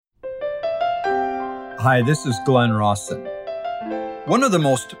Hi, this is Glenn Rawson. One of the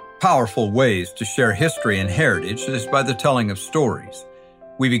most powerful ways to share history and heritage is by the telling of stories.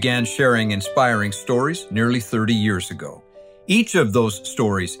 We began sharing inspiring stories nearly 30 years ago. Each of those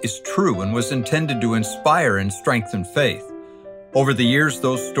stories is true and was intended to inspire and strengthen faith. Over the years,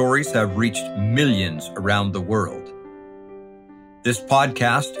 those stories have reached millions around the world. This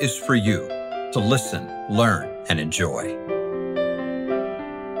podcast is for you to listen, learn, and enjoy.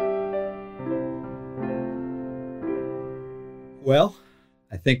 Well,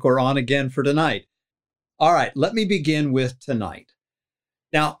 I think we're on again for tonight. All right, let me begin with tonight.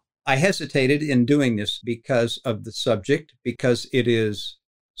 Now, I hesitated in doing this because of the subject, because it is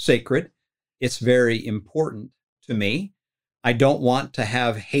sacred. It's very important to me. I don't want to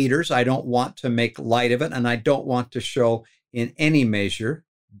have haters. I don't want to make light of it, and I don't want to show in any measure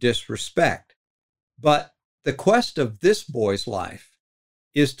disrespect. But the quest of this boy's life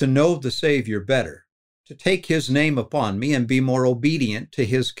is to know the Savior better, to take his name upon me and be more obedient to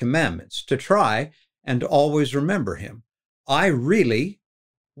his commandments, to try and always remember him. I really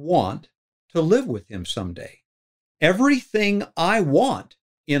want to live with him someday. Everything I want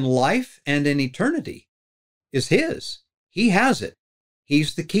in life and in eternity is his. He has it.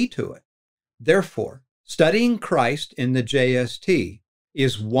 He's the key to it. Therefore, studying Christ in the JST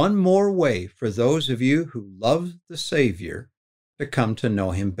is one more way for those of you who love the Savior to come to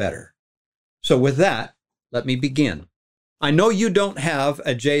know him better. So with that, let me begin. I know you don't have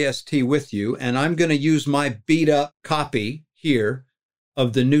a JST with you, and I'm going to use my beat-up copy here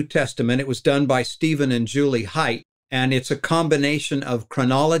of the New Testament. It was done by Stephen and Julie Height, and it's a combination of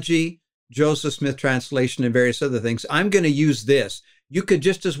chronology, Joseph Smith translation, and various other things. I'm going to use this. You could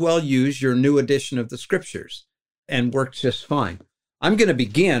just as well use your new edition of the Scriptures and work just fine. I'm going to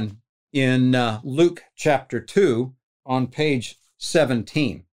begin in Luke chapter 2 on page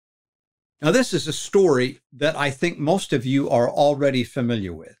 17. Now, this is a story that I think most of you are already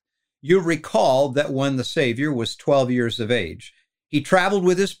familiar with. You recall that when the Savior was 12 years of age, he traveled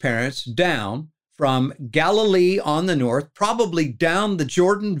with his parents down from Galilee on the north, probably down the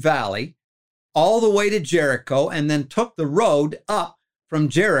Jordan Valley, all the way to Jericho, and then took the road up from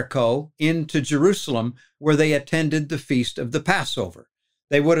Jericho into Jerusalem, where they attended the feast of the Passover.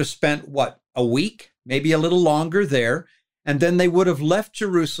 They would have spent, a week, maybe a little longer there, and then they would have left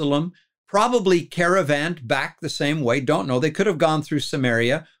Jerusalem, probably caravanned back the same way. Don't know. They could have gone through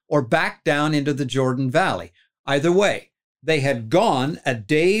Samaria or back down into the Jordan Valley. Either way, they had gone a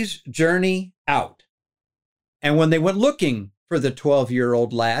day's journey out. And when they went looking for the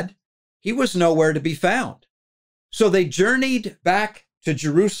 12-year-old lad, he was nowhere to be found. So they journeyed back to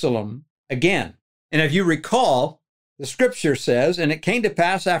Jerusalem again. And if you recall, the scripture says, and it came to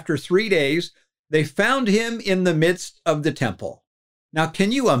pass after 3 days, they found him in the midst of the temple. Now,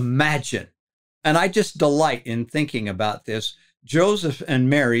 can you imagine, and I just delight in thinking about this, Joseph and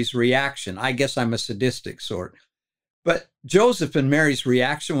Mary's reaction. I guess I'm a sadistic sort. But Joseph and Mary's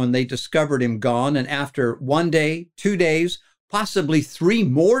reaction when they discovered him gone, and after 1 day, 2 days, possibly 3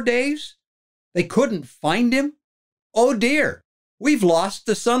 more days, they couldn't find him. Oh dear, we've lost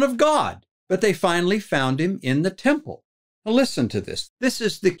the Son of God. But they finally found him in the temple. Now listen to this. This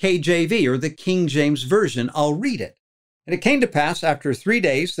is the KJV, or the King James Version. I'll read it. And it came to pass after 3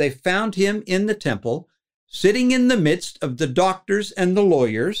 days, they found him in the temple, sitting in the midst of the doctors and the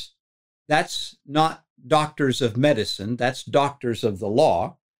lawyers. That's not doctors of medicine, that's doctors of the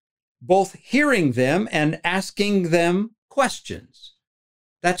law, both hearing them and asking them questions.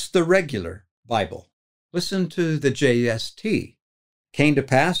 That's the regular Bible. Listen to the JST. Came to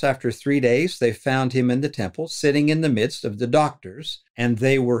pass after 3 days, they found him in the temple, sitting in the midst of the doctors, and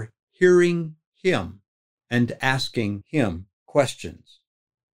they were hearing him and asking him questions.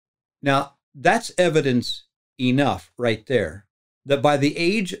 Now, that's evidence enough right there that by the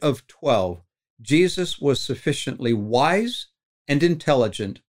age of 12, Jesus was sufficiently wise and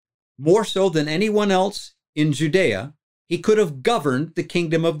intelligent, more so than anyone else in Judea. He could have governed the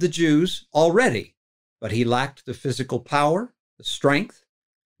kingdom of the Jews already, but he lacked the physical power, the strength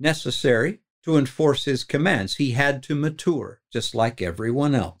necessary to enforce his commands. He had to mature, just like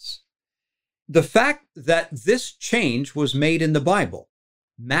everyone else. The fact that this change was made in the Bible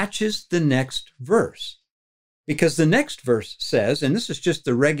matches the next verse, because the next verse says, and this is just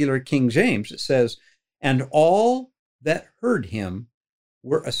the regular King James, it says, "And all that heard him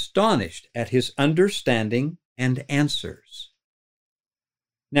were astonished at his understanding and answers."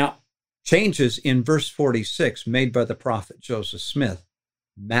 Now, changes in verse 46 made by the prophet Joseph Smith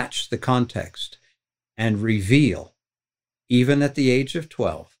match the context and reveal, even at the age of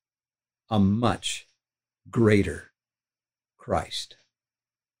 12, a much greater Christ.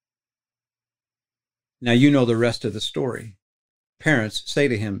 Now you know the rest of the story. Parents say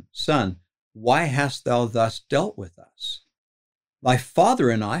to him, Son, why hast thou thus dealt with us? Thy father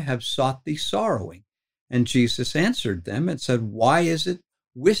and I have sought thee sorrowing. And Jesus answered them and said, Why is it,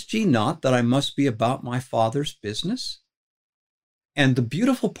 wist ye not that I must be about my Father's business? And the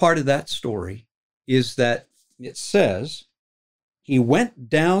beautiful part of that story is that it says, He went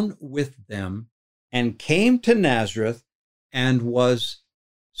down with them and came to Nazareth and was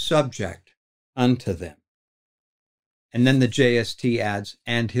subject unto them. And then the JST adds,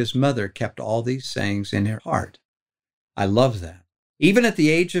 and his mother kept all these sayings in her heart. I love that. Even at the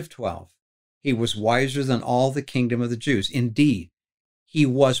age of 12, he was wiser than all the kingdom of the Jews. Indeed, he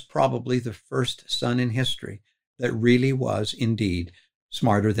was probably the first son in history that really was indeed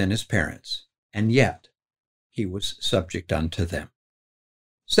smarter than his parents. And yet, he was subject unto them.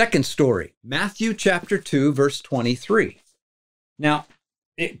 Second story, Matthew chapter 2, verse 23. Now,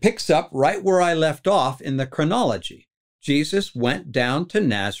 it picks up right where I left off in the chronology. Jesus went down to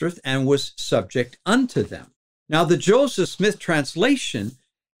Nazareth and was subject unto them. Now, the Joseph Smith translation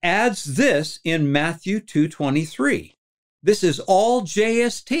adds this in Matthew 2:23. This is all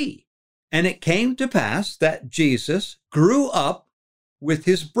JST. And it came to pass that Jesus grew up with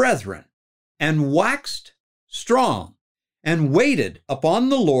his brethren and waxed strong and waited upon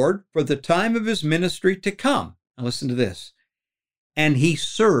the Lord for the time of his ministry to come. Now listen to this. And he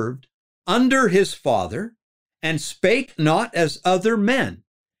served under his father and spake not as other men,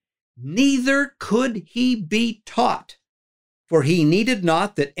 neither could he be taught, for he needed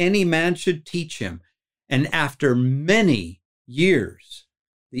not that any man should teach him. And after many years,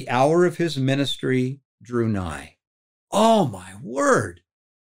 the hour of his ministry drew nigh. Oh, my word.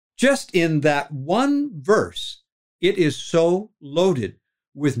 Just in that one verse, it is so loaded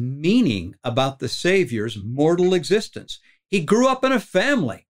with meaning about the Savior's mortal existence. He grew up in a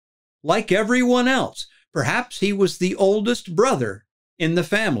family like everyone else. Perhaps he was the oldest brother in the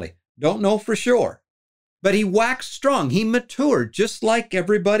family. Don't know for sure. But he waxed strong. He matured just like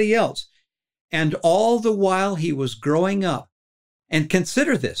everybody else. And all the while he was growing up. And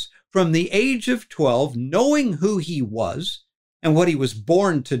consider this, from the age of 12, knowing who he was and what he was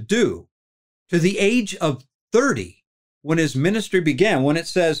born to do, to the age of 30, when his ministry began, when it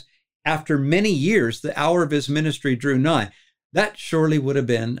says, after many years, the hour of his ministry drew nigh, that surely would have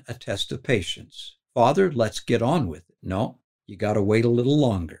been a test of patience. Father, let's get on with it. No, you got to wait a little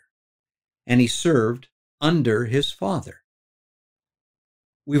longer. And he served under his father.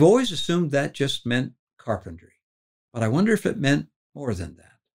 We've always assumed that just meant carpentry, but I wonder if it meant more than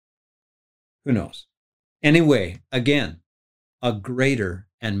that. Who knows? Anyway, again, a greater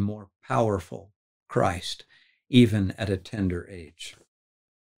and more powerful Christ, even at a tender age.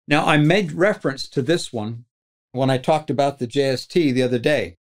 Now, I made reference to this one when I talked about the JST the other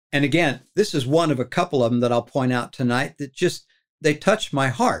day. And again, this is one of a couple of them that I'll point out tonight that just, they touch my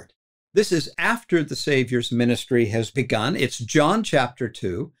heart. This is after the Savior's ministry has begun. It's John chapter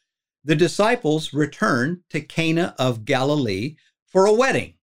 2. The disciples return to Cana of Galilee for a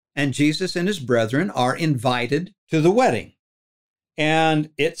wedding, and Jesus and his brethren are invited to the wedding. And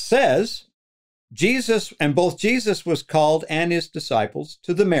it says, both Jesus was called and his disciples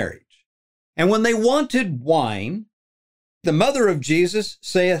to the marriage. And when they wanted wine, the mother of Jesus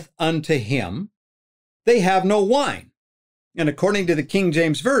saith unto him, They have no wine. And according to the King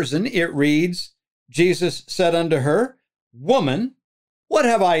James Version, it reads, Jesus said unto her, Woman, what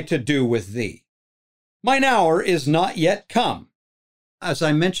have I to do with thee? Mine hour is not yet come. As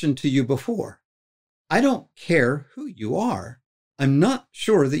I mentioned to you before, I don't care who you are. I'm not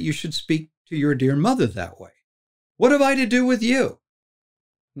sure that you should speak to your dear mother that way. What have I to do with you?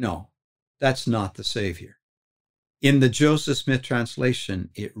 No, that's not the Savior. In the Joseph Smith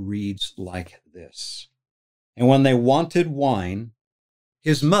translation, it reads like this. And when they wanted wine,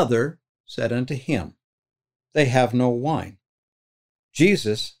 his mother said unto him, They have no wine.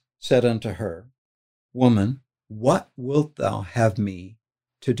 Jesus said unto her, Woman, what wilt thou have me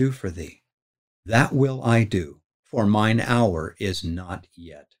to do for thee? That will I do, for mine hour is not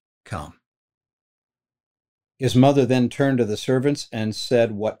yet come. His mother then turned to the servants and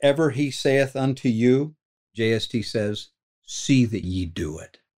said, Whatever he saith unto you, JST says, see that ye do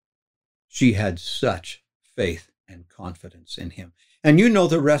it. She had such faith and confidence in him. And you know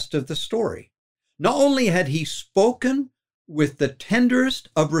the rest of the story. Not only had he spoken with the tenderest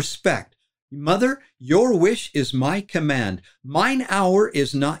of respect, Mother, your wish is my command. Mine hour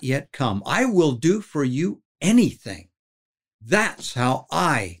is not yet come. I will do for you anything. That's how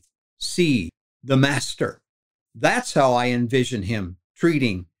I see the Master. That's how I envision him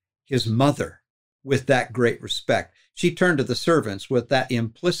treating his mother with that great respect. She turned to the servants with that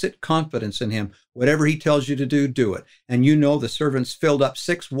implicit confidence in him. Whatever he tells you to do, do it. And you know the servants filled up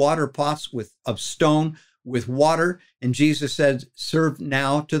 6 water pots of stone with water. And Jesus said, serve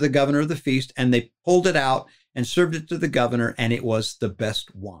now to the governor of the feast. And they pulled it out and served it to the governor, and it was the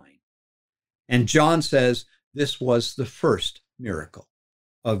best wine. And John says this was the first miracle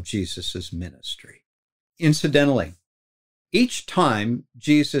of Jesus's ministry. Incidentally, each time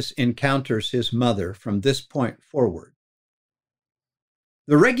Jesus encounters his mother from this point forward,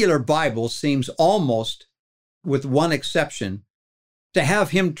 the regular Bible seems almost, with one exception, to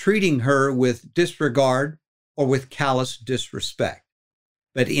have him treating her with disregard or with callous disrespect.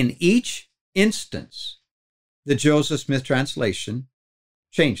 But in each instance, the Joseph Smith translation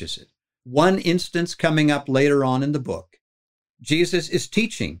changes it. One instance coming up later on in the book, Jesus is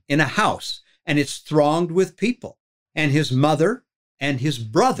teaching in a house, and it's thronged with people. And his mother and his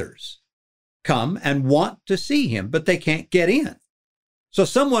brothers come and want to see him, but they can't get in. So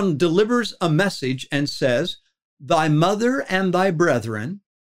someone delivers a message and says, thy mother and thy brethren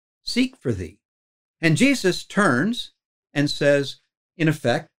seek for thee. And Jesus turns and says, in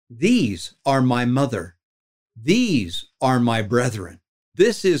effect, these are my mother. These are my brethren.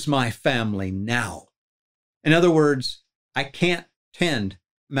 This is my family now. In other words, I can't tend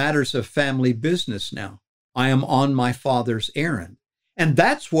matters of family business now. I am on my Father's errand. And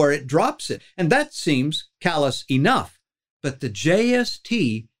that's where it drops it. And that seems callous enough. But the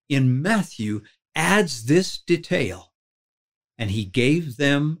JST in Matthew adds this detail. And he gave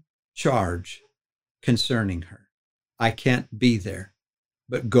them charge concerning her. I can't be there,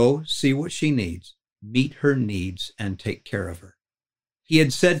 but go see what she needs, meet her needs, and take care of her. He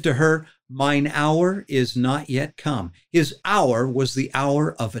had said to her, mine hour is not yet come. His hour was the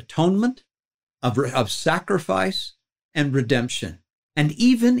hour of atonement, of sacrifice and redemption. And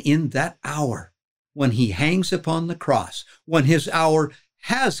even in that hour, when he hangs upon the cross, when his hour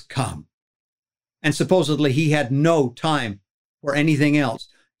has come, and supposedly he had no time for anything else,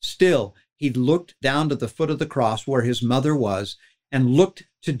 still he looked down to the foot of the cross where his mother was and looked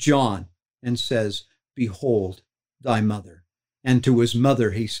to John and says, behold thy mother. And to his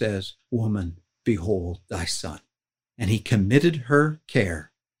mother he says, woman, behold thy son. And he committed her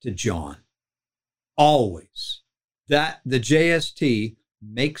care to John. Always, that the JST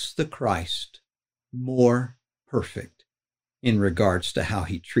makes the Christ more perfect in regards to how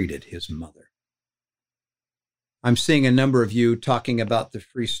he treated his mother. I'm seeing a number of you talking about the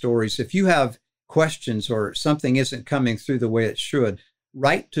free stories. If you have questions or something isn't coming through the way it should,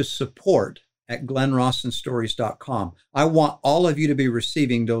 write to support@glenrossenstories.com. I want all of you to be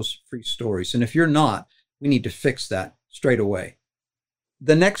receiving those free stories. And if you're not, we need to fix that straight away.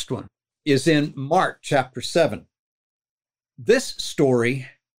 The next one is in Mark chapter 7. This story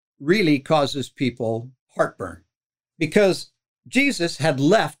really causes people heartburn because Jesus had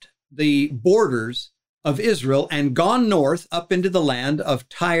left the borders of Israel and gone north up into the land of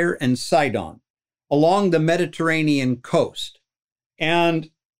Tyre and Sidon, along the Mediterranean coast.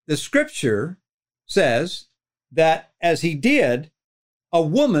 And the scripture says that as he did, a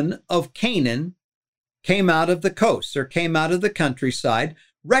woman of Canaan came out of the coast or came out of the countryside,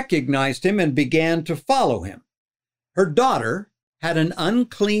 recognized him, and began to follow him. Her daughter had an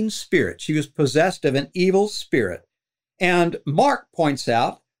unclean spirit. She was possessed of an evil spirit. And Mark points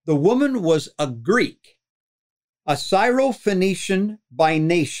out the woman was a Greek, a Syrophoenician by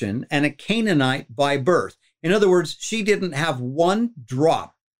nation, and a Canaanite by birth. In other words, she didn't have one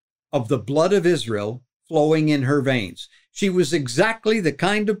drop of the blood of Israel flowing in her veins. She was exactly the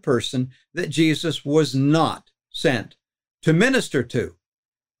kind of person that Jesus was not sent to minister to.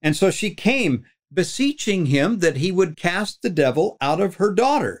 And so she came beseeching him that he would cast the devil out of her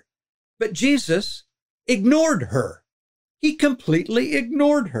daughter. But Jesus ignored her. He completely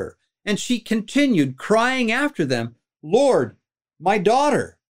ignored her. And she continued crying after them, Lord, my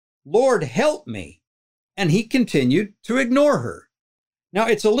daughter, Lord, help me. And he continued to ignore her. Now,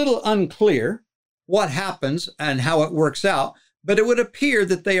 it's a little unclear what happens and how it works out, but it would appear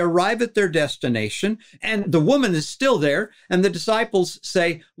that they arrive at their destination and the woman is still there, and the disciples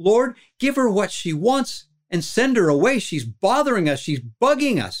say, Lord, give her what she wants and send her away. She's bothering us. She's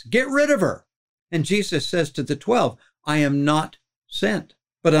bugging us. Get rid of her. And Jesus says to the 12, I am not sent,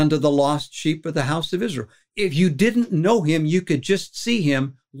 but unto the lost sheep of the house of Israel. If you didn't know him, you could just see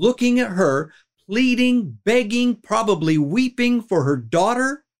him looking at her, pleading, begging, probably weeping for her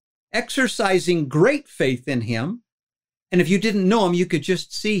daughter, exercising great faith in him. And if you didn't know him, you could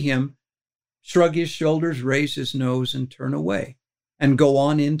just see him shrug his shoulders, raise his nose, and turn away and go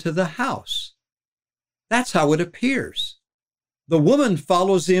on into the house. That's how it appears. The woman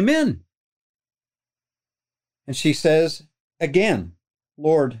follows him in. And she says again,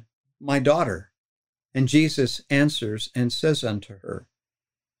 Lord, my daughter. And Jesus answers and says unto her,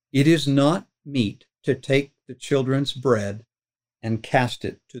 it is not meet to take the children's bread and cast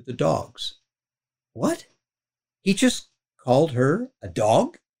it to the dogs. What? He just called her a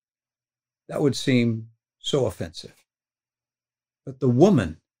dog? That would seem so offensive. But the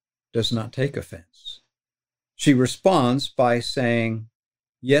woman does not take offense. She responds by saying,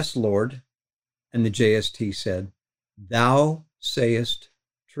 yes, Lord. And the JST said, thou sayest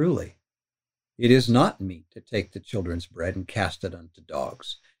truly. It is not meet to take the children's bread and cast it unto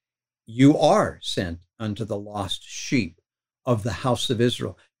dogs. You are sent unto the lost sheep of the house of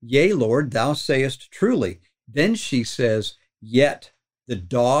Israel. Yea, Lord, thou sayest truly. Then she says, yet the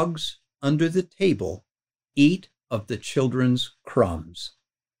dogs under the table eat of the children's crumbs.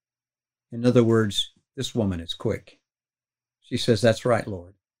 In other words, this woman is quick. She says, that's right,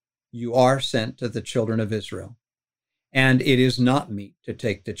 Lord. You are sent to the children of Israel. And it is not meet to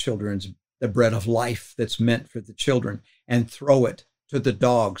take the bread of life that's meant for the children and throw it to the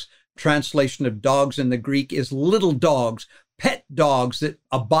dogs. Translation of dogs in the Greek is little dogs, pet dogs that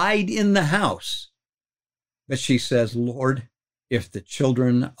abide in the house. But she says, Lord, if the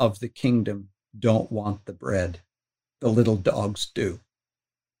children of the kingdom don't want the bread, the little dogs do.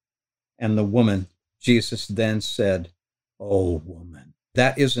 And the woman, Jesus then said, oh, woman.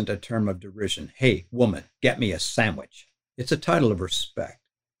 That isn't a term of derision. Hey, woman, get me a sandwich. It's a title of respect.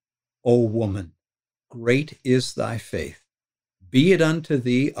 O woman, great is thy faith. Be it unto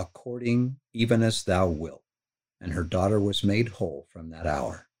thee according even as thou wilt. And her daughter was made whole from that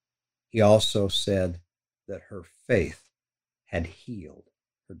hour. He also said that her faith had healed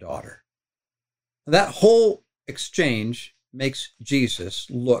her daughter. That whole exchange makes Jesus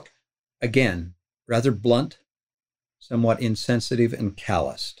look, again, rather blunt, somewhat insensitive and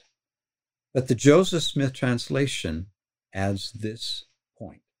calloused. But the Joseph Smith translation adds this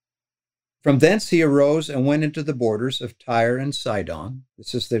point. From thence he arose and went into the borders of Tyre and Sidon.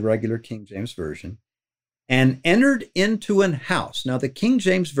 This is the regular King James Version. And entered into an house. Now the King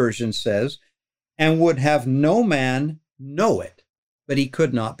James Version says, and would have no man know it, but he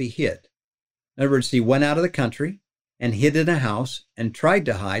could not be hid. In other words, he went out of the country and hid in a house and tried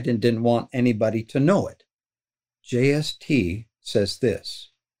to hide and didn't want anybody to know it. JST says this,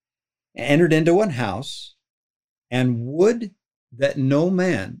 entered into an house and would that no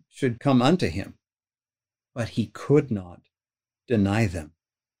man should come unto him, but he could not deny them,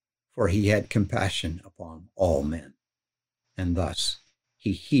 for he had compassion upon all men. And thus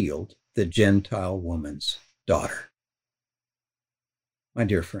he healed the Gentile woman's daughter. My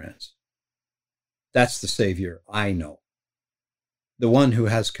dear friends, that's the Savior I know. The one who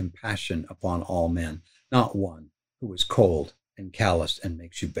has compassion upon all men, not one who is cold and callous and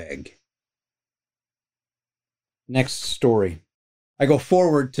makes you beg. Next story. I go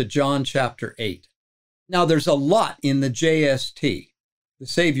forward to John chapter 8. Now there's a lot in the JST, the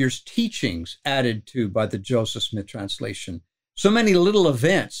Savior's teachings added to by the Joseph Smith translation. So many little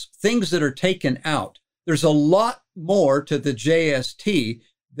events, things that are taken out. There's a lot more to the JST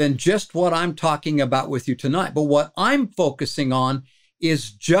than just what I'm talking about with you tonight. But what I'm focusing on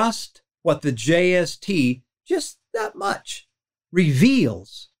is just what the JST, just that much,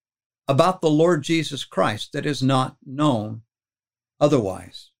 reveals about the Lord Jesus Christ that is not known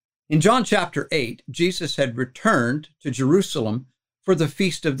otherwise. In John chapter 8, Jesus had returned to Jerusalem for the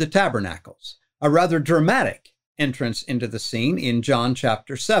Feast of the Tabernacles, a rather dramatic entrance into the scene in John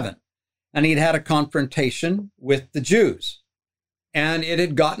chapter 7. And he'd had a confrontation with the Jews, and it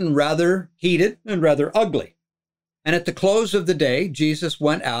had gotten rather heated and rather ugly. And at the close of the day, Jesus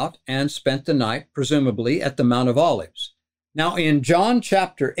went out and spent the night, presumably, at the Mount of Olives. Now, in John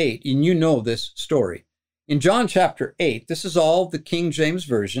chapter 8, and you know this story, in John chapter 8, this is all the King James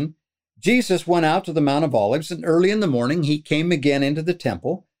Version, Jesus went out to the Mount of Olives, and early in the morning he came again into the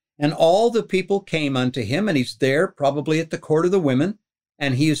temple, and all the people came unto him, and he's there probably at the court of the women,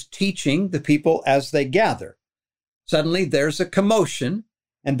 and he is teaching the people as they gather. Suddenly there's a commotion,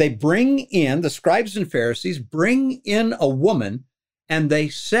 and they bring in, the scribes and Pharisees bring in a woman, and they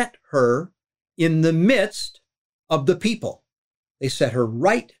set her in the midst of the people. They set her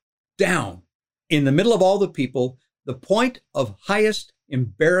right down in the middle of all the people, the point of highest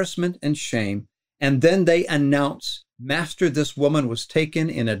embarrassment and shame. And then they announce, Master, this woman was taken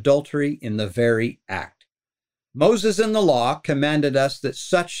in adultery in the very act. Moses in the law commanded us that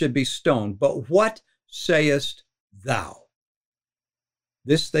such should be stoned, but what sayest thou?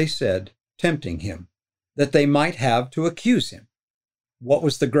 This they said, tempting him, that they might have to accuse him. What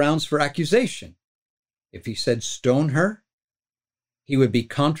was the grounds for accusation? If he said stone her, he would be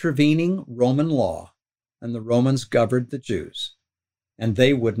contravening Roman law, and the Romans governed the Jews. And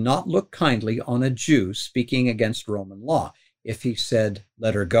they would not look kindly on a Jew speaking against Roman law. If he said,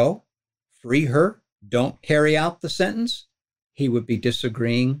 let her go, free her, don't carry out the sentence, he would be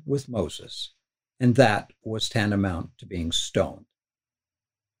disagreeing with Moses. And that was tantamount to being stoned.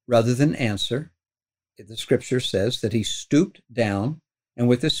 Rather than answer, the scripture says that he stooped down and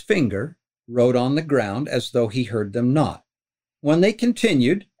with his finger wrote on the ground as though he heard them not. When they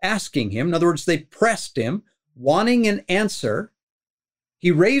continued asking him, in other words, they pressed him, wanting an answer,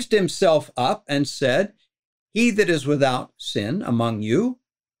 he raised himself up and said, he that is without sin among you,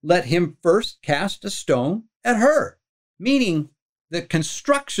 let him first cast a stone at her. Meaning, the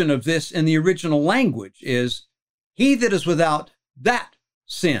construction of this in the original language is, he that is without that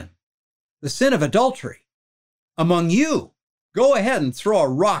sin, the sin of adultery, among you, go ahead and throw a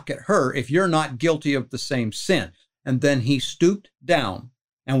rock at her if you're not guilty of the same sin. And then he stooped down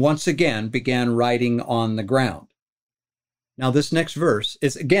and once again began writing on the ground. Now, this next verse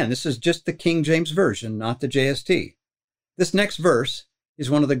is, again, this is just the King James Version, not the JST. This next verse is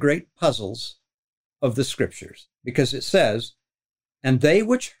one of the great puzzles of the scriptures, because it says, and they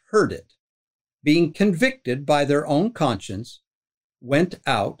which heard it, being convicted by their own conscience, went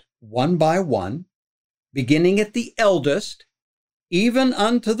out one by one, beginning at the eldest, even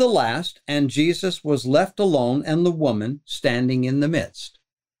unto the last, and Jesus was left alone, and the woman standing in the midst.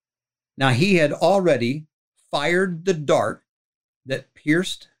 Now, he had already fired the dart that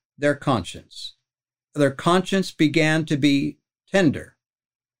pierced their conscience. Their conscience began to be tender.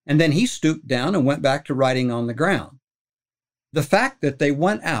 And then he stooped down and went back to writing on the ground. The fact that they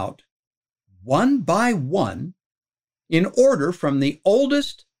went out one by one in order from the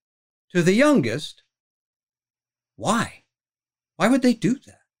oldest to the youngest, why? Why would they do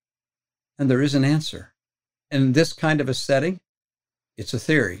that? And there is an answer. In this kind of a setting, it's a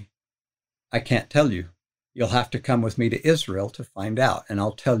theory. I can't tell you. You'll have to come with me to Israel to find out, and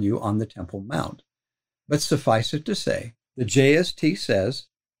I'll tell you on the Temple Mount. But suffice it to say, the JST says,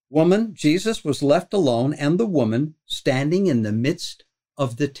 woman, Jesus was left alone, and the woman standing in the midst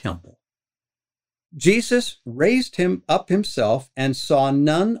of the temple. Jesus raised him up himself and saw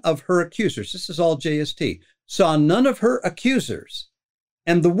none of her accusers. This is all JST. Saw none of her accusers,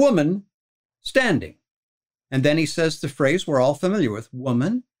 and the woman standing. And then he says the phrase we're all familiar with,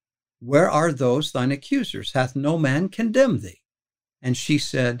 woman, where are those thine accusers? Hath no man condemned thee? And she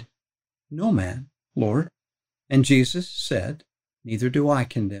said, no man, Lord. And Jesus said, neither do I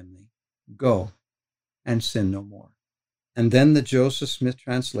condemn thee. Go and sin no more. And then the Joseph Smith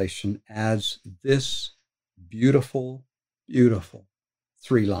translation adds this beautiful, beautiful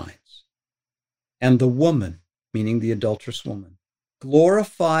 3 lines. And the woman, meaning the adulterous woman,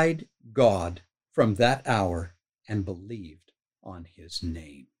 glorified God from that hour and believed on his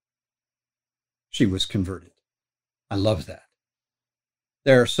name. She was converted. I love that.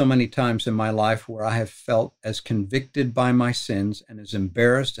 There are so many times in my life where I have felt as convicted by my sins and as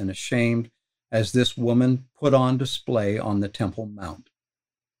embarrassed and ashamed as this woman put on display on the Temple Mount.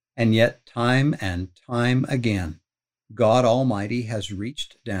 And yet, time and time again, God Almighty has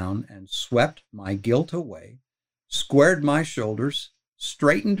reached down and swept my guilt away, squared my shoulders,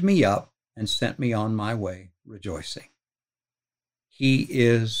 straightened me up, and sent me on my way rejoicing. He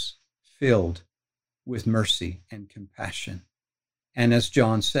is filled with mercy and compassion. And as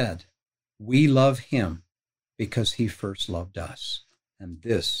John said, we love him because he first loved us. And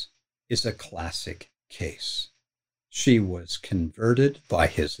this is a classic case. She was converted by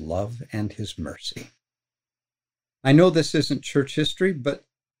his love and his mercy. I know this isn't church history, but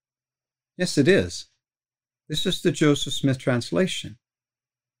yes, it is. This is the Joseph Smith translation.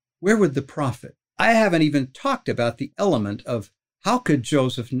 Where would the prophet? I haven't even talked about the element of how could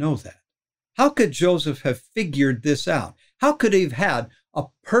Joseph know that? How could Joseph have figured this out? How could he have had a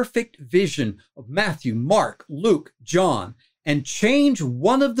perfect vision of Matthew, Mark, Luke, John, and change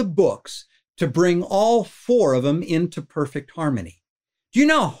one of the books to bring all 4 of them into perfect harmony? Do you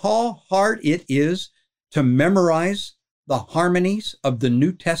know how hard it is to memorize the harmonies of the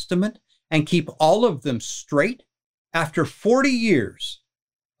New Testament and keep all of them straight? After 40 years,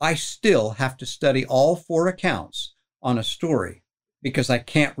 I still have to study all 4 accounts on a story because I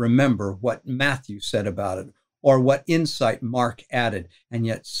can't remember what Matthew said about it or what insight Mark added. And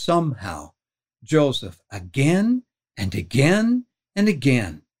yet somehow Joseph again and again and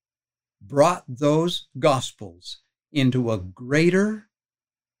again brought those Gospels into a greater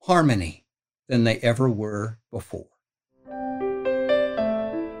harmony than they ever were before.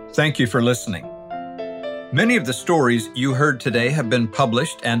 Thank you for listening. Many of the stories you heard today have been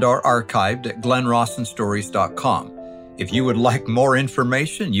published and are archived at glenrossenstories.com. If you would like more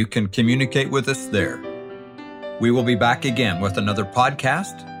information, you can communicate with us there. We will be back again with another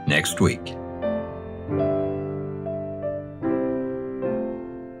podcast next week.